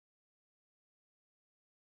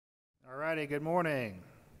All righty, good morning.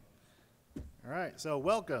 All right, so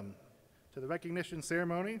welcome to the recognition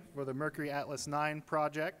ceremony for the Mercury Atlas 9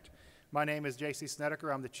 project. My name is J.C.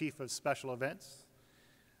 Snedeker. I'm the Chief of Special Events,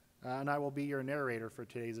 and I will be your narrator for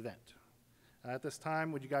today's event. At this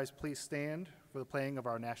time, would you guys please stand for the playing of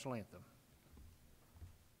our national anthem?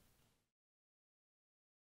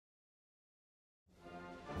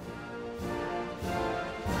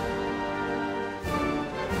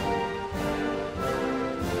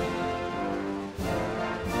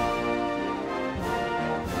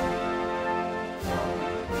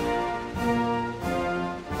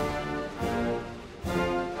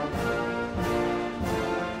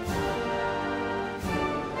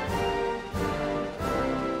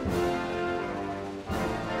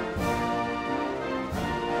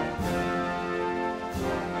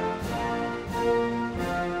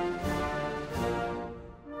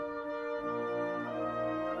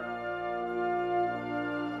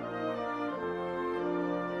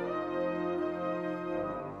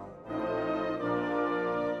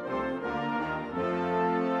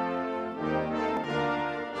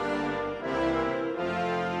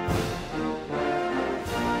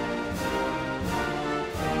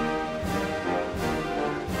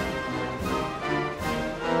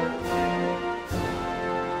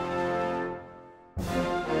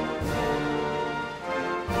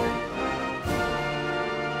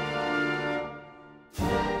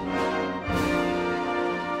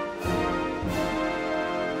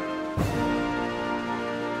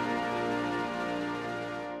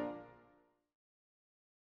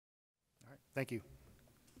 Thank you.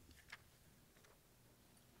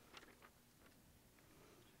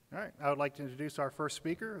 All right, I would like to introduce our first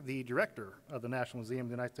speaker, the Director of the National Museum of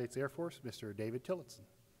the United States Air Force, Mr. David Tillotson.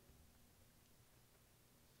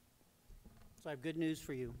 So I have good news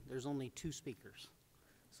for you. There's only two speakers.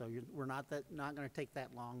 So we're not going to take that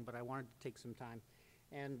long, but I wanted to take some time.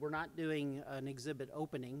 And we're not doing an exhibit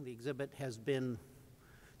opening. The exhibit has been,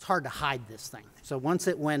 it's hard to hide this thing. So once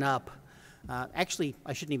it went up, actually,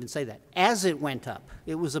 I shouldn't even say that. As it went up,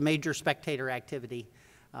 it was a major spectator activity.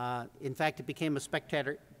 In fact, it became a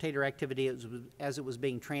spectator activity as it was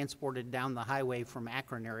being transported down the highway from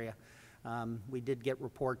Akron area. We did get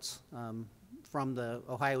reports from the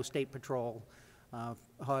Ohio State Patrol,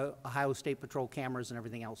 Ohio State Patrol cameras and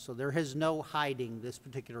everything else. So there is no hiding this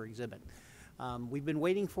particular exhibit. We've been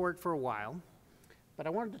waiting for it for a while. But I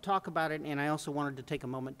wanted to talk about it, and I also wanted to take a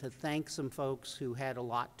moment to thank some folks who had a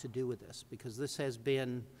lot to do with this, because this has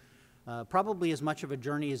been probably as much of a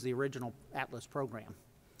journey as the original Atlas program.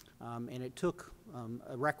 And it took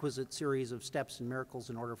a requisite series of steps and miracles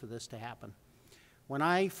in order for this to happen. When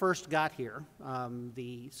I first got here,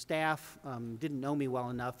 the staff didn't know me well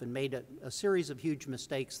enough and made a series of huge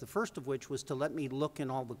mistakes, the first of which was to let me look in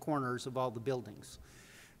all the corners of all the buildings.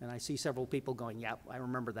 And I see several people going, yeah, I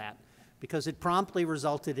remember that. Because it promptly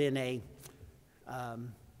resulted in a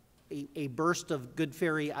burst of good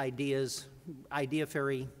fairy ideas, idea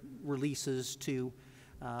fairy releases to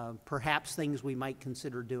perhaps things we might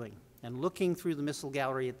consider doing. And looking through the missile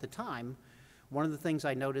gallery at the time, one of the things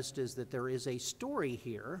I noticed is that there is a story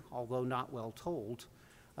here, although not well told,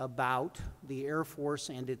 about the Air Force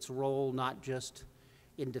and its role not just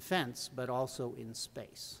in defense, but also in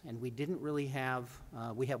space. And we didn't really have,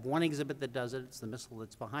 we have one exhibit that does it, it's the missile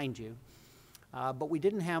that's behind you, but we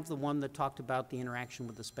didn't have the one that talked about the interaction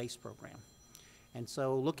with the space program. And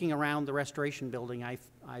so looking around the restoration building,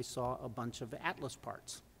 I saw a bunch of Atlas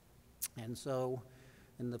parts. And so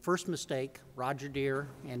in the first mistake, Roger Deere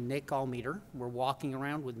and Nick Almeter were walking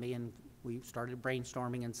around with me, and we started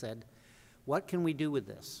brainstorming and said, what can we do with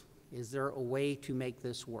this? Is there a way to make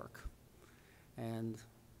this work? And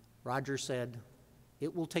Roger said,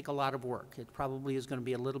 it will take a lot of work. It probably is going to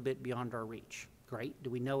be a little bit beyond our reach. Great. Do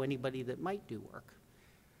we know anybody that might do work?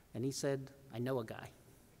 And he said, I know a guy.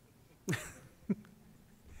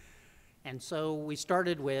 And so we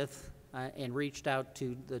started with and reached out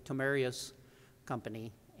to the Tomarius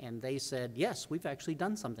company, and they said, yes, we've actually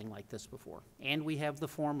done something like this before. And we have the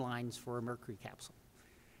form lines for a Mercury capsule.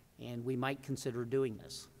 And we might consider doing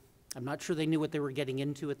this. I'm not sure they knew what they were getting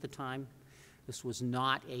into at the time. This was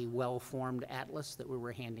not a well-formed atlas that we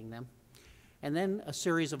were handing them. And then a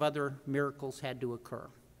series of other miracles had to occur.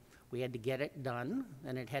 We had to get it done,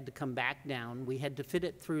 and it had to come back down. We had to fit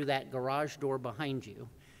it through that garage door behind you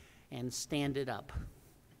and stand it up.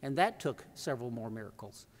 And that took several more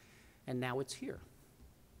miracles. And now it's here.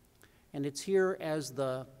 And it's here as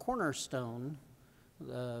the cornerstone,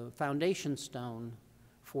 the foundation stone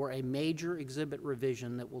for a major exhibit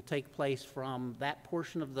revision that will take place from that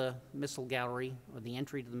portion of the missile gallery, or the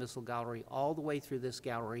entry to the missile gallery, all the way through this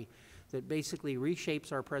gallery, that basically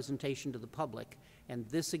reshapes our presentation to the public. And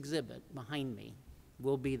this exhibit behind me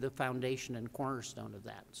will be the foundation and cornerstone of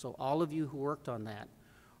that. So all of you who worked on that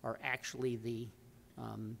are actually the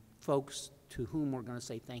folks to whom we're going to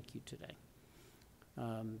say thank you today.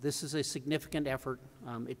 This is a significant effort.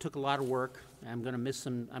 It took a lot of work. I'm going to miss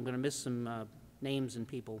some names and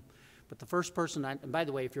people. But the first person, and by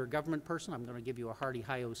the way, if you're a government person, I'm going to give you a hearty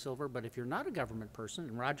hi-oh silver. But if you're not a government person,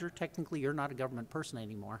 and Roger, technically you're not a government person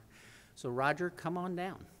anymore. So Roger, come on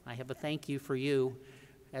down. I have a thank you for you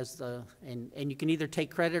as the, and you can either take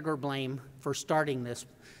credit or blame for starting this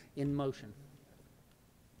in motion.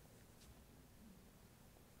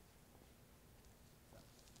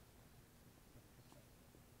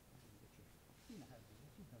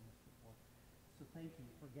 So thank you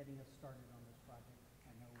for getting us started on this project.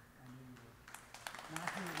 I know you were not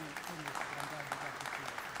here when it finished, but I'm glad you got to see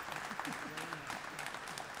it.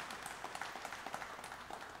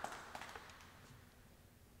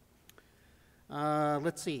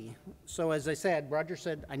 Let's see. So as I said, Roger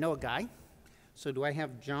said, I know a guy. So do I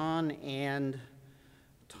have John and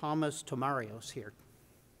Thomas Tomarios here?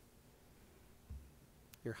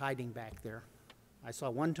 You're hiding back there. I saw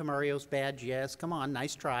one Tomarios badge, yes, come on,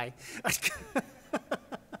 nice try.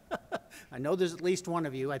 I know there's at least one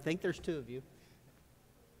of you. I think there's two of you.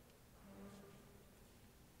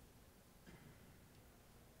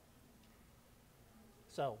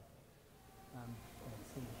 So, let's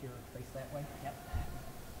see here, face that way. Yep.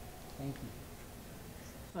 Thank you.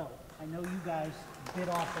 So, I know you guys bit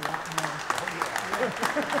off a lot more.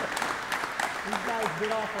 These guys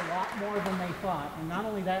bit off a lot more than they thought. And not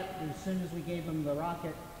only that, as soon as we gave them the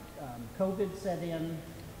rocket, COVID set in,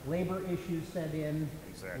 labor issues set in,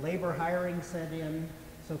 labor hiring set in.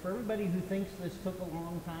 So for everybody who thinks this took a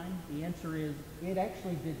long time, the answer is it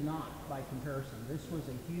actually did not by comparison. This was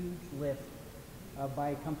a huge lift by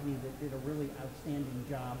a company that did a really outstanding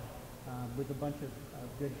job with a bunch of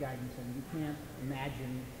good guidance. And you can't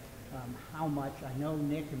imagine how much. I know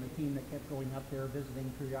Nick and the team that kept going up there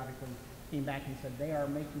visiting periodically came back and said they are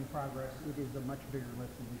making progress. It is a much bigger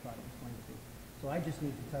lift than we thought it was going to be. So I just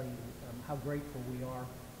need to tell you how grateful we are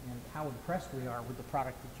and how impressed we are with the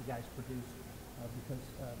product that you guys produce because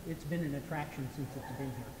it's been an attraction since it's been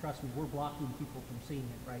here. Trust me, we're blocking people from seeing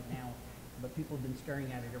it right now, but people have been staring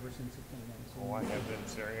at it ever since it came in. So I have been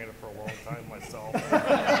staring at it for a long time myself.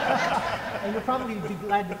 And you'll probably be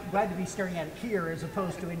glad to be staring at it here as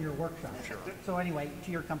opposed to in your workshop. Sure. So anyway,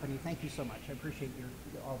 to your company, thank you so much. I appreciate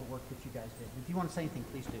all the work that you guys did. If you want to say anything,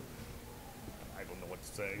 please do. I don't know what to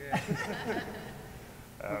say.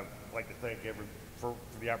 I'd like to thank for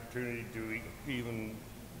the opportunity to even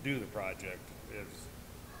do the project. As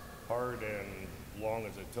hard and long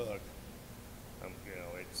as it took,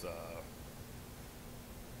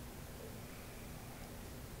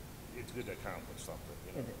 it's good to accomplish something.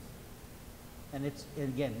 You know? It is. And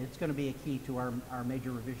again, it's going to be a key to our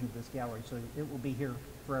major revision of this gallery, so it will be here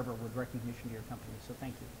forever with recognition to your company. So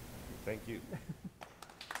thank you. Thank you.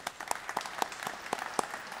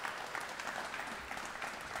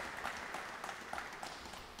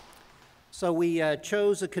 So we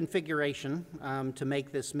chose a configuration to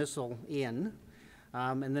make this missile in.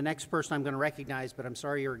 And the next person I'm going to recognize, but I'm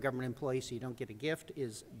sorry you're a government employee so you don't get a gift,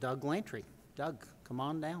 is Doug Lantry. Doug, come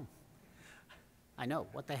on down. I know,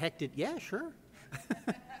 what the heck yeah, sure.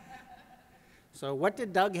 So what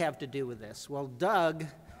did Doug have to do with this? Well, Doug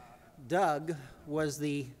was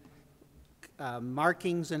the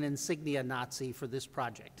markings and insignia Nazi for this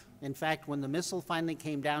project. In fact, when the missile finally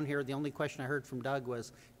came down here, the only question I heard from Doug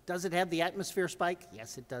was, does it have the atmosphere spike?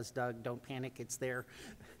 Yes, it does, Doug. Don't panic, it's there.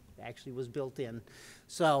 It actually was built in.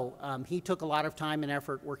 So he took a lot of time and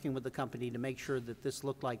effort working with the company to make sure that this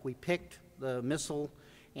looked like we picked the missile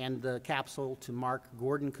and the capsule to mark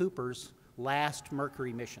Gordon Cooper's last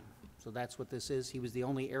Mercury mission. So that's what this is. He was the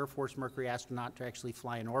only Air Force Mercury astronaut to actually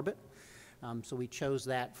fly in orbit. So we chose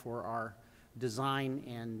that for our design,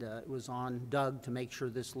 and it was on Doug to make sure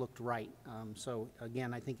this looked right. So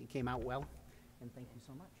again, I think it came out well, and thank you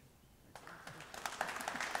so much.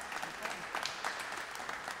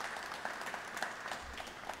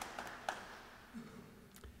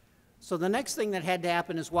 So the next thing that had to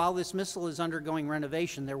happen is while this missile is undergoing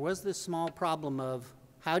renovation, there was this small problem of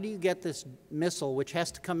how do you get this missile, which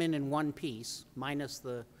has to come in one piece, minus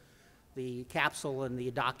the capsule and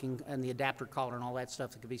the docking and the adapter collar and all that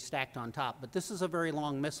stuff that could be stacked on top. But this is a very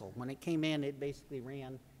long missile. When it came in, it basically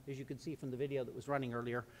ran, as you could see from the video that was running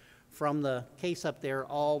earlier, from the case up there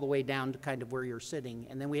all the way down to kind of where you're sitting,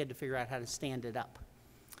 and then we had to figure out how to stand it up.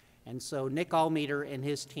 And so Nick Allmeter and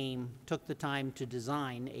his team took the time to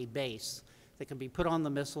design a base that can be put on the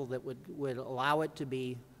missile that would allow it to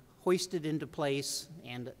be hoisted into place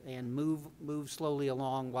and move slowly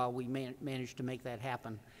along while we managed to make that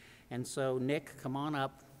happen. And so Nick, come on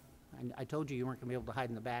up. I told you weren't going to be able to hide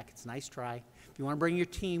in the back. It's a nice try. If you want to bring your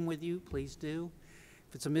team with you, please do.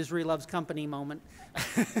 If it's a misery loves company moment.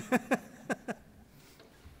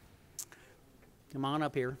 Come on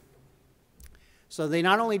up here. So they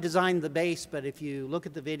not only designed the base, but if you look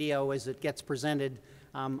at the video as it gets presented,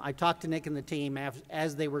 I talked to Nick and the team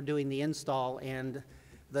as they were doing the install, and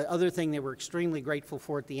the other thing they were extremely grateful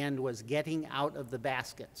for at the end was getting out of the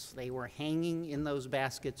baskets. They were hanging in those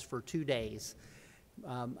baskets for 2 days,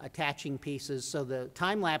 attaching pieces. So the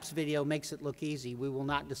time-lapse video makes it look easy. We will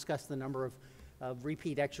not discuss the number of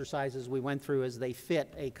repeat exercises we went through as they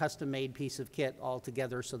fit a custom-made piece of kit all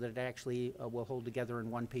together so that it actually will hold together in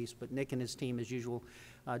one piece. But Nick and his team, as usual,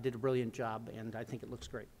 did a brilliant job, and I think it looks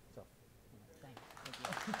great. So, thanks.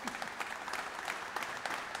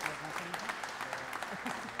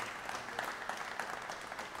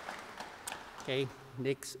 Okay,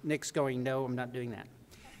 Nick's going, no, I'm not doing that.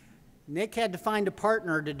 Nick had to find a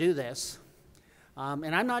partner to do this.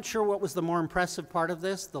 And I'm not sure what was the more impressive part of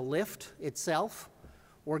this, the lift itself,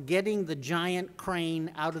 or getting the giant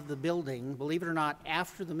crane out of the building. Believe it or not,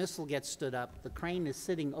 after the missile gets stood up, the crane is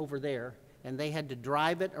sitting over there, and they had to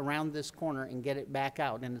drive it around this corner and get it back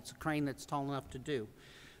out, and it's a crane that's tall enough to do.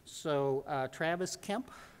 So Travis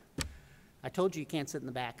Kemp, I told you can't sit in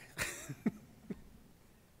the back.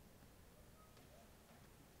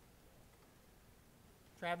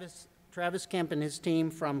 Travis Kemp and his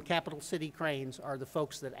team from Capital City Cranes are the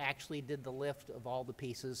folks that actually did the lift of all the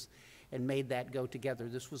pieces and made that go together.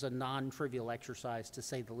 This was a non-trivial exercise, to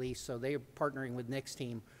say the least, so they are partnering with Nick's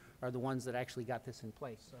team are the ones that actually got this in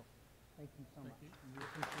place. So thank you so much.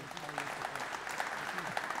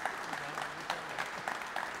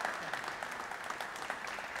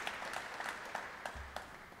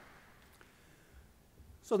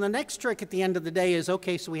 So the next trick at the end of the day is,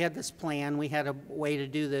 okay, so we had this plan, we had a way to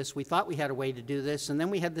do this, we thought we had a way to do this, and then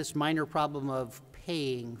we had this minor problem of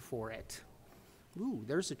paying for it. Ooh,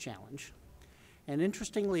 there's a challenge. And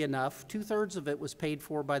interestingly enough, 2/3 of it was paid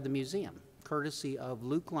for by the museum, courtesy of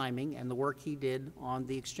Luke Liming and the work he did on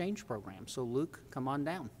the exchange program. So Luke, come on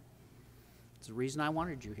down. It's the reason I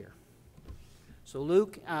wanted you here. So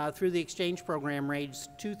Luke, through the exchange program, raised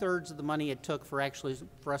 2/3 of the money it took for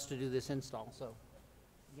us to do this install. So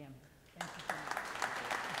again, thank you so much.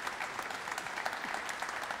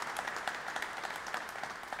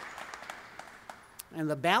 And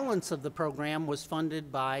the balance of the program was funded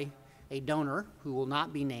by a donor who will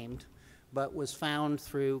not be named, but was found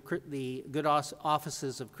through the good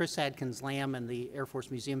offices of Chris Adkins Lamb and the Air Force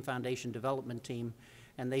Museum Foundation development team,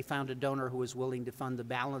 and they found a donor who was willing to fund the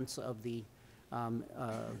balance of the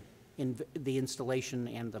installation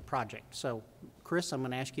and the project. So, Chris, I'm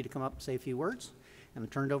going to ask you to come up and say a few words, and I'll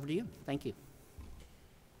turn it over to you. Thank you.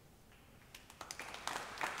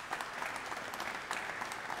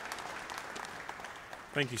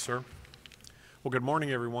 Thank you, sir. Well, good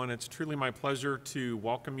morning, everyone. It's truly my pleasure to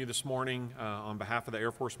welcome you this morning on behalf of the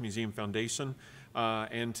Air Force Museum Foundation.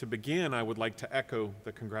 And to begin, I would like to echo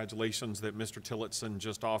the congratulations that Mr. Tillotson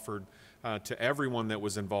just offered to everyone that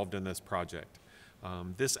was involved in this project.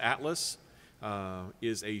 This atlas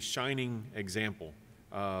is a shining example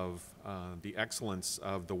of the excellence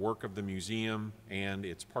of the work of the museum and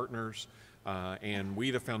its partners. And we,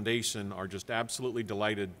 the foundation, are just absolutely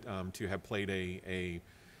delighted to have played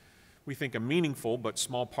we think, a meaningful but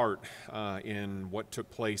small part in what took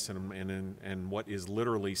place and what is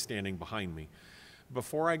literally standing behind me.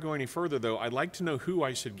 Before I go any further, though, I'd like to know who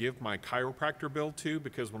I should give my chiropractor bill to,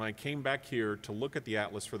 because when I came back here to look at the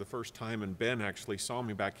atlas for the first time, and Ben actually saw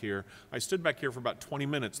me back here, I stood back here for about 20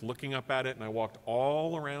 minutes looking up at it, and I walked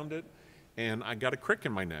all around it, and I got a crick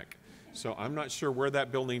in my neck. So I'm not sure where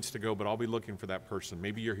that bill needs to go, but I'll be looking for that person.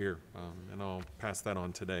 Maybe you're here, and I'll pass that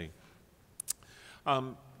on today.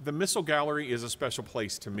 The Missile Gallery is a special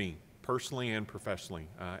place to me, personally and professionally.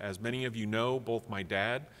 As many of you know, both my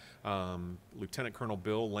dad, Lieutenant Colonel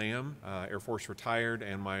Bill Lamb, Air Force retired,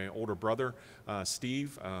 and my older brother,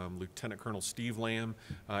 Steve, Lieutenant Colonel Steve Lamb,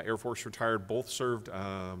 Air Force retired, both served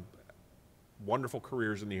wonderful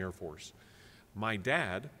careers in the Air Force. My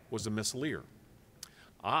dad was a missileer.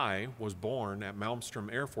 I was born at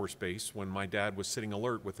Malmstrom Air Force Base when my dad was sitting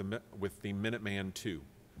alert with the Minuteman II.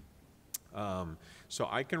 So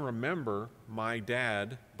I can remember my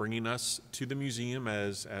dad bringing us to the museum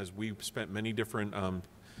as we spent many different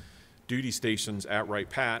duty stations at Wright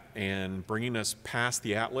Pat and bringing us past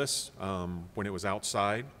the Atlas when it was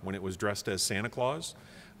outside, when it was dressed as Santa Claus.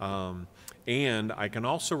 And I can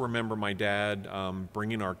also remember my dad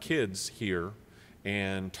bringing our kids here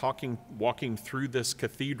and walking through this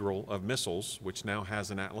cathedral of missiles, which now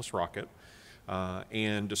has an Atlas rocket,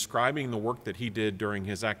 and describing the work that he did during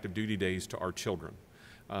his active duty days to our children.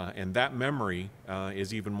 And that memory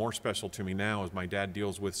is even more special to me now as my dad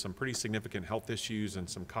deals with some pretty significant health issues and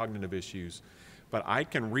some cognitive issues. But I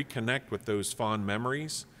can reconnect with those fond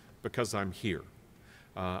memories because I'm here.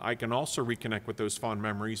 I can also reconnect with those fond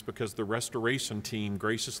memories because the restoration team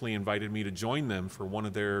graciously invited me to join them for one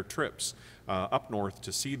of their trips up north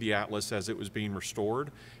to see the Atlas as it was being restored.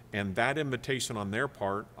 And that invitation on their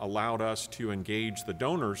part allowed us to engage the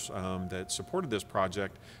donors that supported this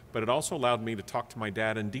project, but it also allowed me to talk to my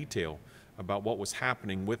dad in detail about what was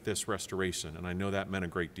happening with this restoration, and I know that meant a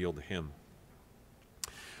great deal to him.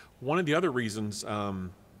 One of the other reasons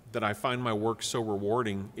that I find my work so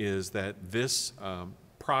rewarding is that this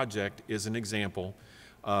project is an example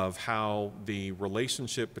of how the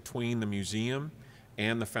relationship between the museum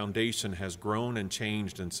and the foundation has grown and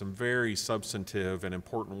changed in some very substantive and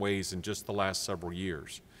important ways in just the last several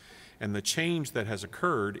years. And the change that has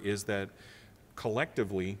occurred is that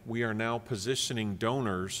collectively we are now positioning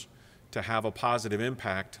donors to have a positive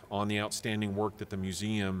impact on the outstanding work that the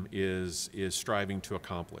museum is striving to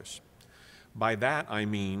accomplish. By that I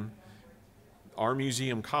mean our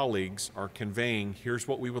museum colleagues are conveying, here's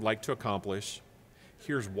what we would like to accomplish,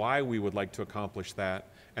 here's why we would like to accomplish that,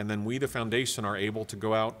 and then we, the foundation, are able to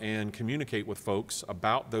go out and communicate with folks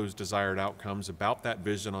about those desired outcomes, about that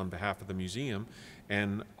vision on behalf of the museum,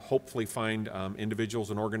 and hopefully find individuals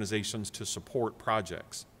and organizations to support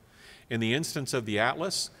projects. In the instance of the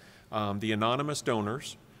Atlas, the anonymous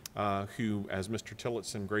donors, who, as Mr.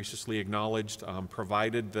 Tillotson graciously acknowledged,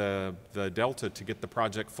 provided the delta to get the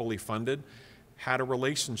project fully funded, had a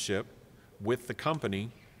relationship with the company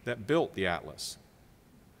that built the Atlas.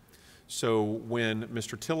 So when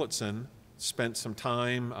Mr. Tillotson spent some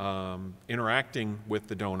time interacting with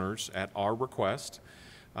the donors at our request,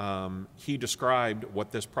 he described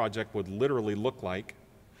what this project would literally look like,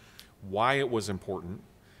 why it was important,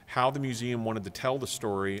 how the museum wanted to tell the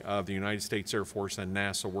story of the United States Air Force and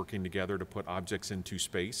NASA working together to put objects into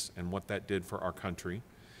space and what that did for our country.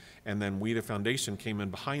 And then we, the foundation, came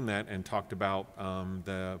in behind that and talked about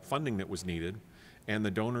the funding that was needed, and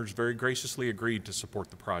the donors very graciously agreed to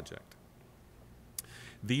support the project.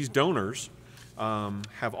 These donors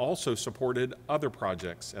have also supported other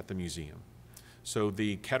projects at the museum. So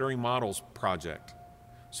the Kettering Models project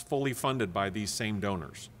is fully funded by these same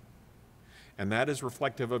donors. And that is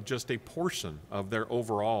reflective of just a portion of their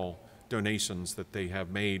overall donations that they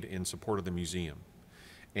have made in support of the museum.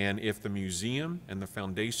 And if the museum and the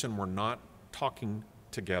foundation were not talking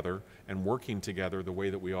together and working together the way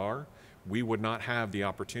that we are, we would not have the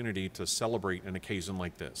opportunity to celebrate an occasion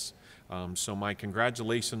like this. So my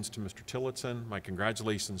congratulations to Mr. Tillotson, my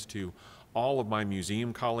congratulations to all of my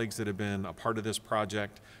museum colleagues that have been a part of this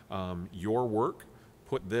project. Your work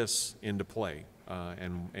put this into play,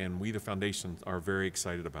 and we, the foundation, are very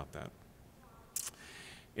excited about that.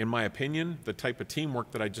 In my opinion, the type of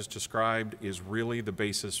teamwork that I just described is really the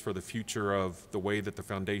basis for the future of the way that the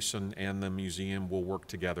foundation and the museum will work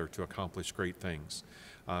together to accomplish great things.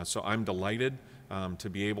 So I'm delighted to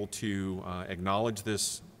be able to acknowledge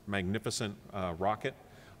this magnificent rocket.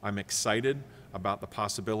 I'm excited about the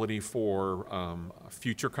possibility for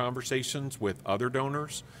future conversations with other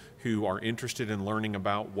donors who are interested in learning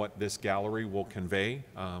about what this gallery will convey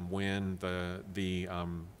when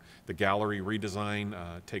the gallery redesign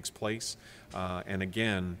takes place. And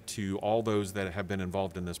again, to all those that have been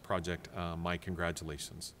involved in this project, my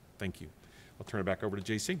congratulations. Thank you. I'll turn it back over to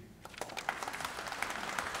JC.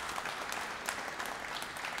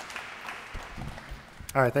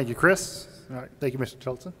 All right, thank you, Chris. All right, thank you, Mr.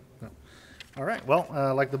 Tillotson. All right,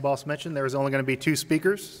 well, like the boss mentioned, there's only going to be 2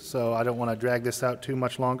 speakers, so I don't want to drag this out too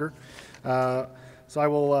much longer. So I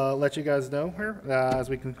will let you guys know here. As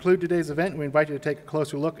we conclude today's event, we invite you to take a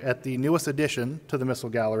closer look at the newest addition to the Missile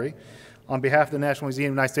Gallery. On behalf of the National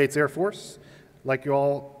Museum of the United States Air Force, I'd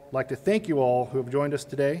like to thank you all who have joined us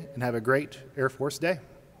today, and have a great Air Force Day.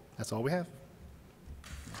 That's all we have.